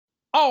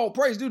All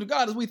praise due to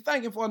God as we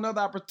thank him for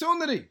another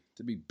opportunity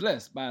to be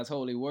blessed by his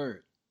holy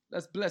word.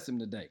 Let's bless him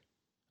today.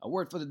 Our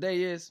word for the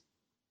day is,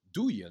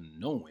 do you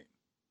know him?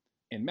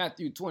 In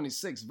Matthew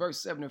 26, verse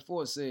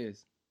 74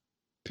 says,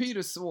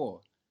 Peter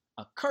swore,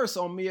 a curse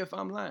on me if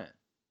I'm lying.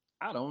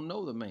 I don't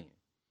know the man.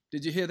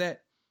 Did you hear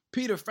that?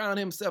 Peter found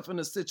himself in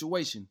a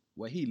situation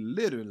where he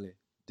literally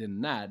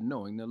denied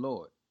knowing the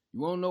Lord.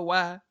 You want to know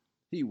why?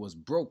 He was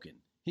broken.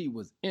 He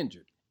was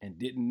injured and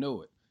didn't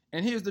know it.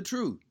 And here's the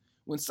truth.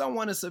 When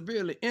someone is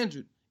severely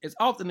injured, it's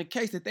often the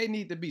case that they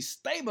need to be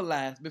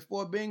stabilized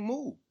before being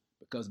moved,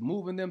 because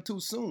moving them too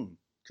soon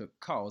could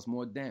cause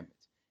more damage.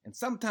 And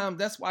sometimes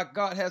that's why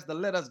God has to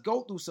let us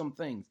go through some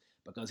things,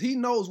 because he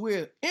knows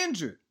we're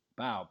injured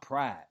by our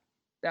pride.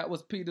 That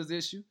was Peter's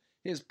issue.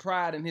 His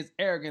pride and his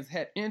arrogance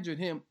had injured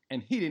him,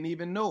 and he didn't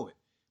even know it.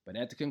 But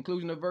at the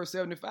conclusion of verse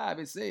 75,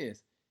 it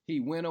says, he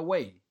went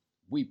away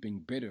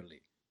weeping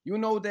bitterly. You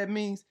know what that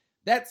means?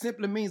 That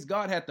simply means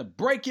God had to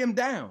break him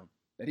down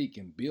that he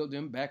can build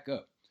him back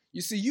up.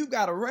 You see, you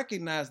got to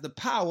recognize the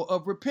power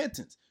of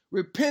repentance.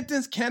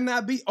 Repentance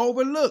cannot be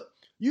overlooked.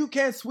 You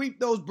can't sweep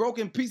those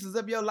broken pieces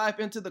of your life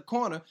into the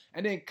corner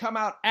and then come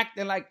out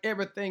acting like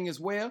everything is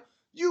well.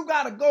 You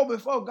got to go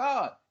before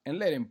God and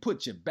let him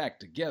put you back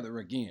together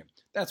again.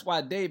 That's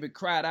why David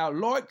cried out,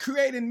 Lord,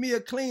 create in me a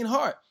clean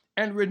heart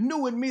and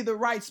renew in me the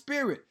right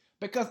spirit,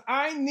 because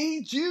I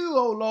need you,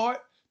 oh Lord,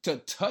 to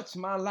touch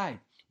my life.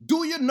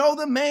 Do you know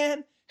the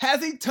man?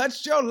 Has he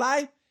touched your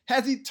life?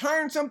 Has he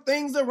turned some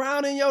things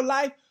around in your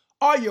life?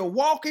 Are you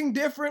walking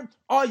different?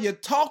 Are you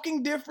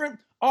talking different?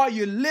 Are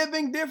you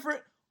living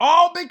different?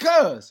 All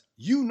because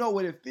you know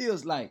what it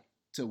feels like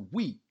to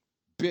weep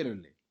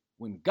bitterly.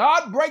 When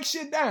God breaks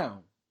you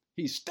down,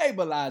 he's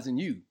stabilizing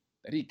you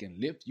that he can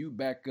lift you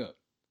back up.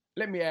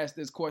 Let me ask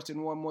this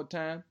question one more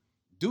time.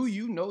 Do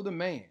you know the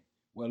man?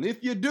 Well,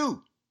 if you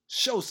do,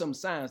 show some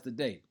signs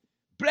today.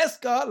 Bless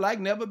God like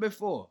never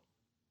before.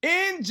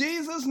 In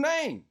Jesus'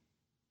 name,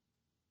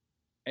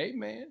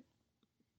 amen.